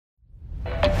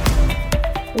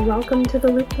Welcome to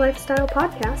the Loop Lifestyle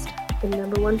Podcast, the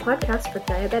 #1 podcast for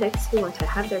diabetics who want to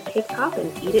have their cake pop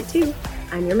and eat it too.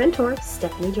 I'm your mentor,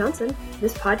 Stephanie Johnson.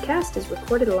 This podcast is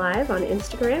recorded live on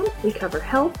Instagram. We cover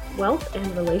health, wealth, and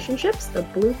relationships, the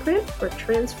blueprint for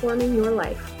transforming your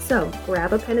life. So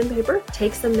grab a pen and paper,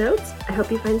 take some notes. I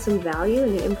hope you find some value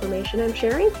in the information I'm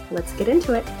sharing. Let's get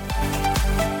into it.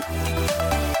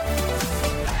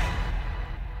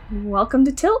 Welcome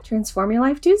to Tilt, Transform Your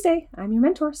Life Tuesday. I'm your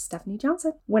mentor, Stephanie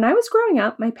Johnson. When I was growing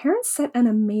up, my parents set an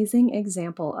amazing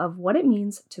example of what it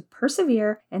means to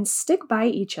persevere and stick by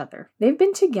each other. They've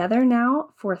been together now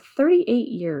for 38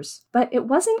 years, but it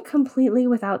wasn't completely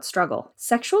without struggle.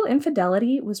 Sexual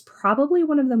infidelity was probably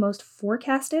one of the most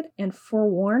forecasted and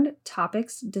forewarned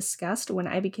topics discussed when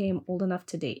I became old enough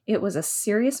to date. It was a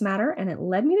serious matter, and it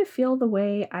led me to feel the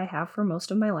way I have for most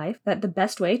of my life, that the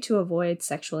best way to avoid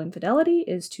sexual infidelity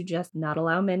is to just not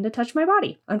allow men to touch my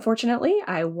body. Unfortunately,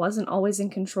 I wasn't always in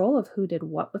control of who did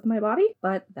what with my body,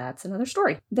 but that's another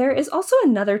story. There is also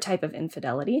another type of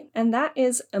infidelity, and that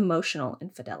is emotional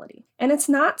infidelity. And it's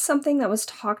not something that was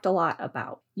talked a lot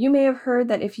about. You may have heard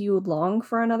that if you long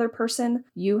for another person,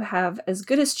 you have as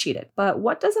good as cheated. But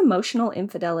what does emotional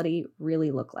infidelity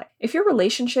really look like? If your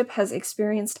relationship has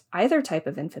experienced either type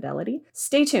of infidelity,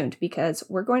 stay tuned because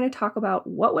we're going to talk about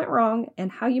what went wrong and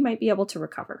how you might be able to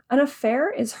recover. An affair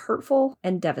is hurtful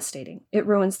and devastating. It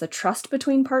ruins the trust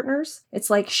between partners. It's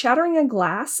like shattering a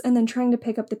glass and then trying to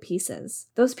pick up the pieces.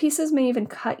 Those pieces may even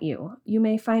cut you. You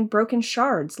may find broken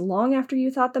shards long after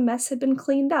you thought the mess had been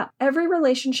cleaned up. Every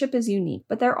relationship is unique,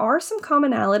 but there are some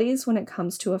commonalities when it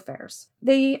comes to affairs.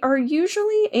 They are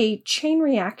usually a chain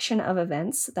reaction of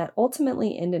events that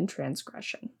ultimately end in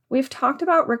transgression. We've talked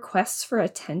about requests for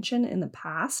attention in the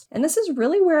past, and this is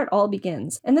really where it all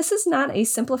begins. And this is not a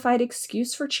simplified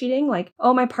excuse for cheating, like,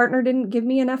 oh, my partner didn't give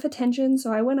me enough attention,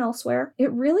 so I went elsewhere.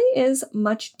 It really is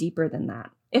much deeper than that.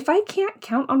 If I can't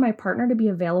count on my partner to be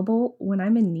available when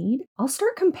I'm in need, I'll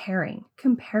start comparing.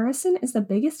 Comparison is the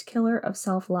biggest killer of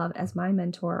self-love, as my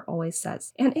mentor always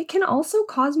says. And it can also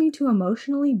cause me to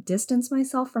emotionally distance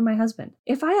myself from my husband.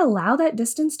 If I allow that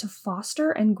distance to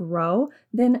foster and grow,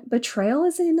 then betrayal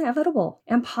is inevitable,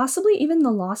 and possibly even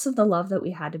the loss of the love that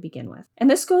we had to begin with. And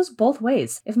this goes both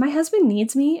ways. If my husband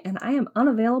needs me and I am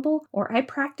unavailable, or I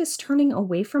practice turning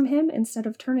away from him instead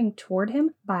of turning toward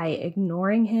him by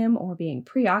ignoring him or being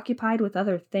preoccupied with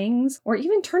other things, or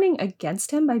even turning against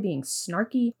him by being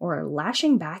snarky or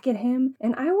lashing back at him,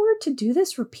 and I were to do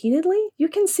this repeatedly, you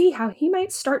can see how he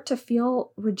might start to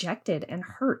feel rejected and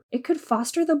hurt. It could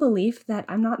foster the belief that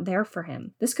I'm not there for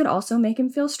him. This could also make him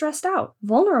feel stressed out,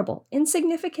 vulnerable,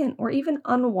 insignificant, or even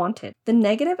unwanted. The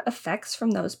negative effects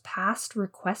from those past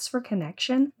requests for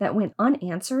connection that went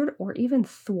unanswered or even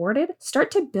thwarted start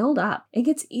to build up. It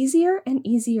gets easier and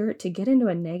easier to get into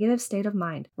a negative state of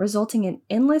mind, resulting in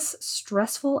endless,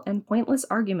 stressful, and pointless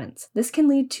arguments. This can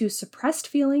lead to suppressed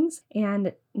feelings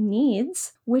and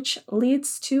needs, which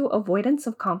leads to avoidance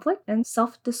of conflict and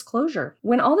self-disclosure.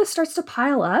 When all this starts to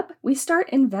pile up, we start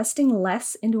investing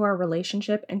less into our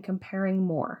relationship and comparing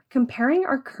more. Comparing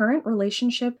our current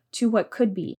relationship to what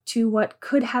could be, to what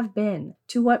could have been,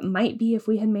 to what might be if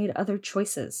we had made other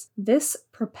choices. This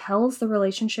propels the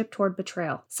relationship toward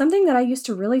betrayal. Something that I used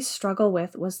to really struggle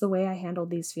with was the way I handled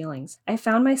these feelings. I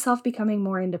found myself becoming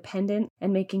more independent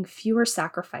and making fewer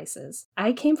sacrifices.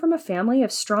 I came from a family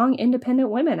of strong, independent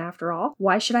women, after all.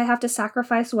 Why should I have to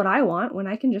sacrifice what I want when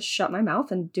I can just shut my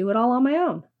mouth and do it all on my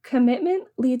own? Commitment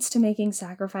leads to making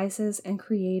sacrifices and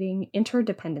creating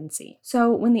interdependency.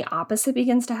 So when the opposite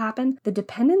begins to happen, the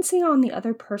dependency on the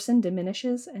other person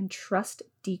diminishes and trust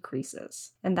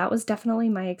decreases. And that was definitely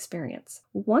my experience.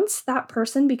 Once that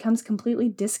person becomes completely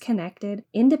disconnected,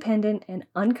 independent, and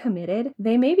uncommitted,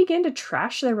 they may begin to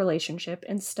trash their relationship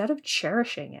instead of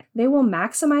cherishing it. They will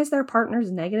maximize their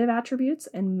partner's negative attributes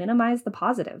and minimize the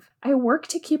positive. I work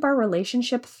to keep our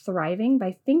relationship thriving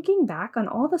by thinking back on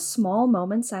all the small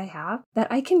moments I have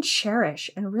that I can cherish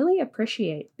and really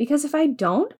appreciate. Because if I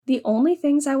don't, the only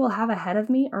things I will have ahead of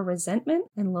me are resentment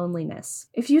and loneliness.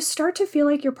 If you start to feel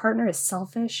like your partner is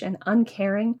selfish and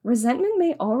uncaring, resentment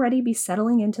may already be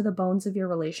settling into the bones of your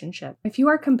relationship. If you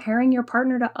are comparing your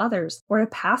partner to others or to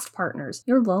past partners,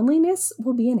 your loneliness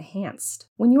will be enhanced.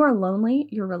 When you are lonely,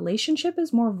 your relationship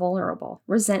is more vulnerable.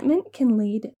 Resentment can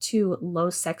lead to low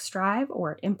sex drive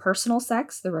or impersonal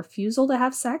sex, the refusal to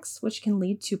have sex, which can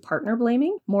lead to partner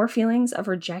blaming, more feelings of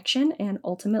rejection, and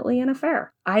ultimately an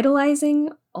affair. Idolizing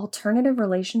alternative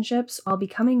relationships while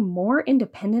becoming more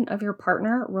independent of your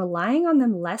partner, relying on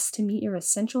them less to meet your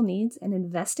essential needs, and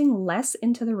investing less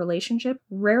into the relationship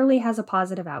rarely has a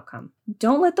positive outcome.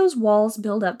 Don't let those walls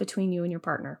build up between you and your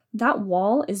partner. That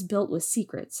wall is built with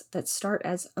secrets that start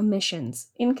as omissions,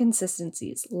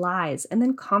 inconsistencies, lies, and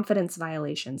then confidence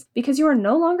violations because you are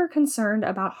no longer concerned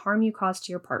about harm you cause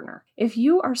to your partner. If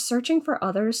you are searching for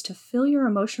others to fill your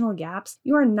emotional gaps,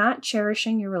 you are not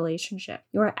cherishing your relationship.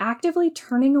 You are actively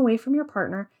turning away from your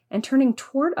partner and turning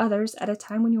toward others at a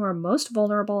time when you are most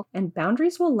vulnerable and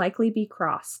boundaries will likely be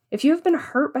crossed. If you have been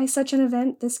hurt by such an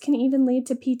event, this can even lead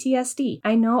to PTSD.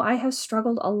 I know I have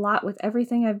struggled a lot with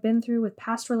everything I've been through with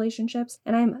past relationships,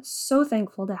 and I am so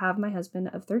thankful to have my husband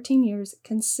of 13 years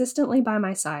consistently by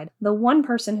my side, the one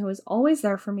person who is always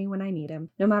there for me when I need him,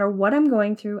 no matter what I'm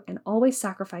going through, and always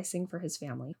sacrificing for his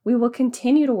family. We will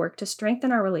continue to work to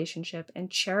strengthen our relationship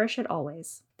and cherish it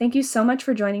always. Thank you so much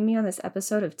for joining me on this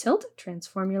episode of Tilt,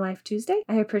 Transform Your Life Tuesday.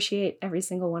 I appreciate every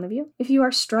single one of you. If you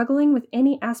are struggling with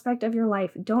any aspect of your life,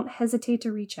 don't hesitate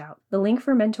to reach out. The link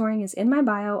for mentoring is in my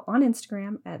bio on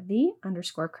Instagram at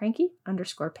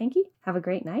the_cranky_panky. Have a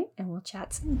great night, and we'll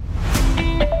chat soon.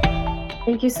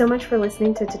 Thank you so much for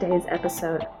listening to today's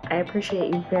episode. I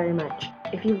appreciate you very much.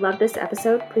 If you love this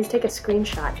episode, please take a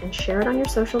screenshot and share it on your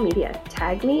social media.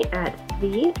 Tag me at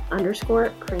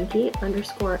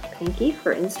the_cranky_panky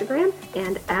for Instagram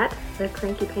and at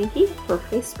 @thecrankypanky for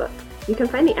Facebook. You can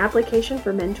find the application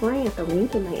for mentoring at the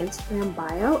link in my Instagram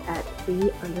bio at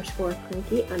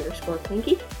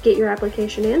the_cranky_panky. Get your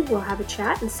application in, we'll have a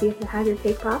chat and see if the Have Your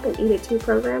Cake Pop and Eat It Too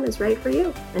program is right for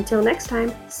you. Until next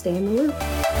time, stay in the loop.